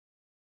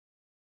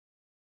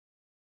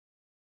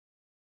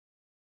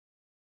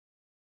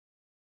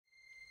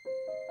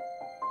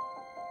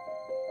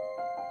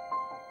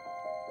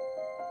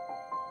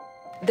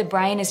The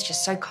brain is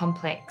just so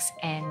complex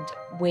and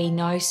we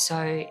know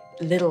so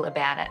little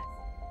about it.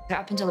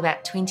 Up until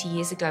about 20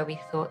 years ago, we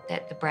thought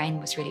that the brain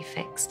was really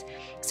fixed.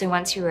 So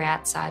once you were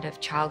outside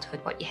of childhood,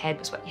 what you had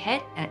was what you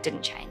had, and it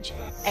didn't change.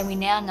 And we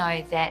now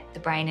know that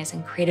the brain is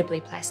incredibly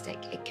plastic.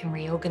 It can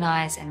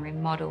reorganise and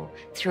remodel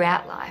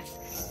throughout life.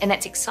 And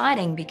that's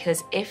exciting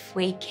because if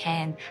we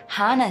can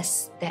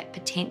harness that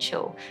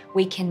potential,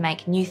 we can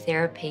make new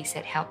therapies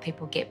that help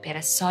people get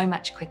better so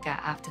much quicker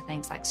after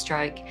things like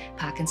stroke,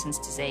 Parkinson's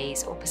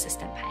disease, or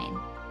persistent pain.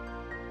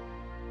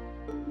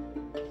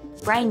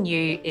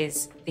 BrainU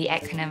is the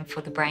acronym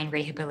for the Brain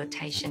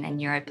Rehabilitation and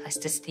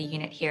Neuroplasticity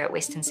Unit here at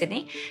Western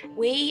Sydney.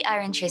 We are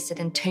interested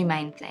in two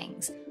main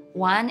things.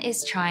 One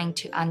is trying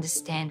to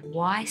understand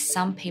why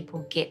some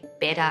people get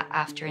better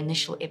after an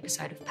initial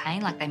episode of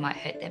pain, like they might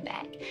hurt their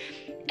back,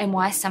 and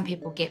why some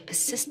people get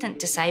persistent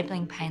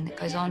disabling pain that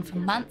goes on for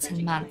months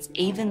and months,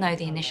 even though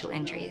the initial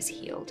injury is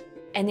healed.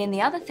 And then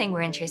the other thing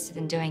we're interested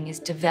in doing is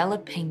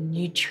developing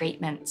new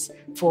treatments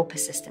for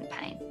persistent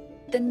pain.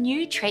 The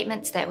new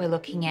treatments that we're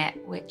looking at,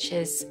 which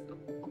is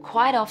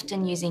quite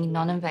often using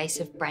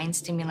non-invasive brain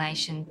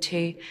stimulation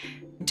to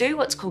do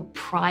what's called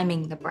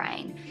priming the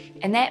brain.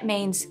 And that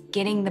means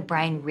getting the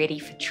brain ready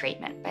for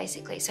treatment,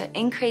 basically. So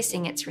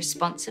increasing its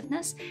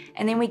responsiveness,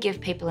 and then we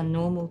give people a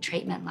normal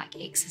treatment like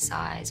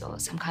exercise or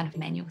some kind of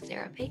manual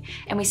therapy,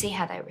 and we see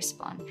how they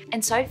respond.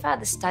 And so far,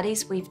 the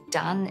studies we've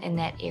done in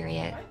that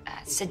area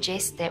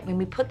suggest that when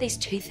we put these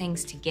two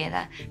things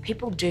together,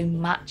 people do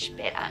much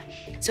better.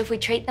 So if we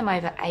treat them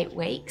over 8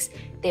 weeks,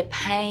 their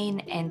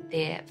pain and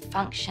their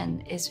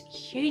function is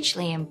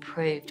hugely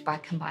improved by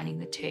combining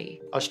the two.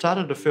 I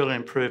started to feel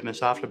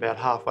improvements after about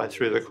halfway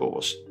through the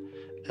course.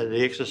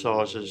 The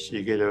exercises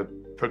you get are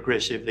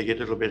progressive, they get a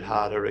little bit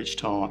harder each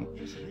time.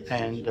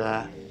 And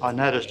I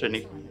noticed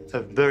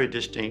a very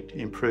distinct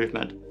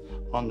improvement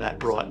on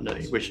that right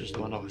knee, which is the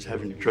one I was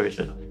having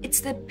treated. It's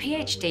the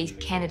PhD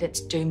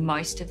candidates do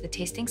most of the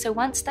testing. So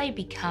once they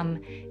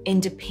become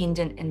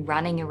independent in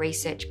running a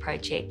research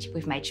project,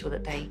 we've made sure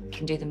that they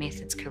can do the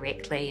methods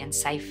correctly and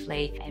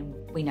safely, and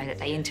we know that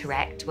they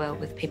interact well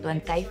with people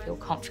and they feel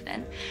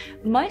confident.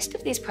 Most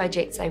of these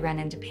projects they run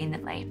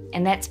independently,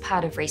 and that's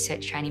part of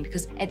research training,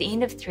 because at the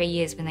end of 3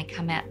 years when they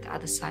come out the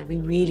other side, we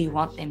really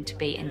want them to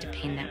be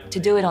independent, to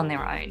do it on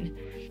their own.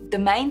 The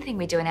main thing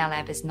we do in our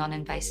lab is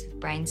non-invasive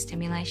brain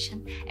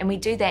stimulation, and we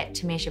do that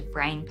to measure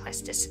brain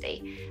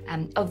plasticity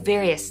of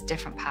various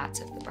different parts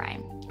of the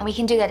brain. And we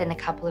can do that in a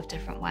couple of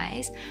different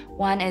ways.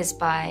 One is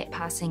by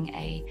passing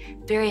a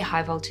very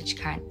high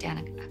voltage current down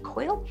a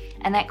coil,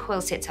 and that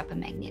coil sets up a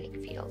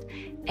magnetic field,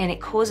 and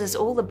it causes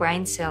all the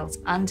brain cells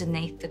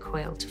underneath the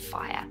coil to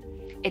fire.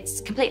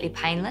 It's completely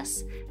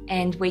painless,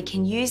 and we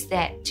can use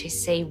that to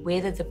see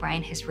whether the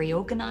brain has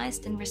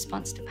reorganised in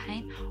response to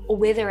pain or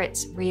whether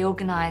it's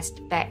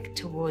reorganised back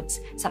towards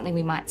something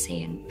we might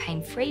see in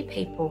pain-free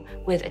people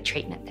with a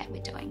treatment that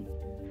we're doing.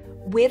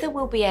 Whether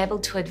we'll be able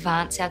to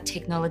advance our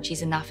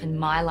technologies enough in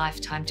my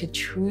lifetime to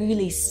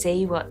truly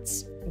see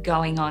what's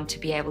going on to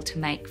be able to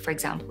make, for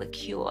example, a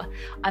cure,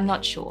 I'm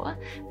not sure,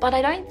 but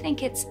I don't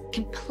think it's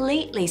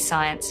completely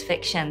science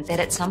fiction that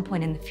at some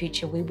point in the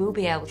future we will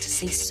be able to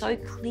see so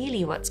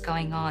clearly what's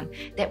going on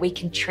that we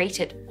can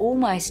treat it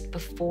almost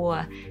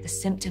before the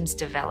symptoms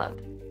develop.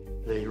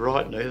 The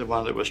right knee, the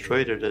one that was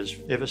treated, is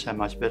ever so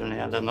much better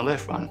now than the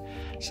left one,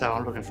 so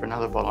I'm looking for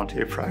another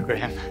volunteer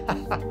program.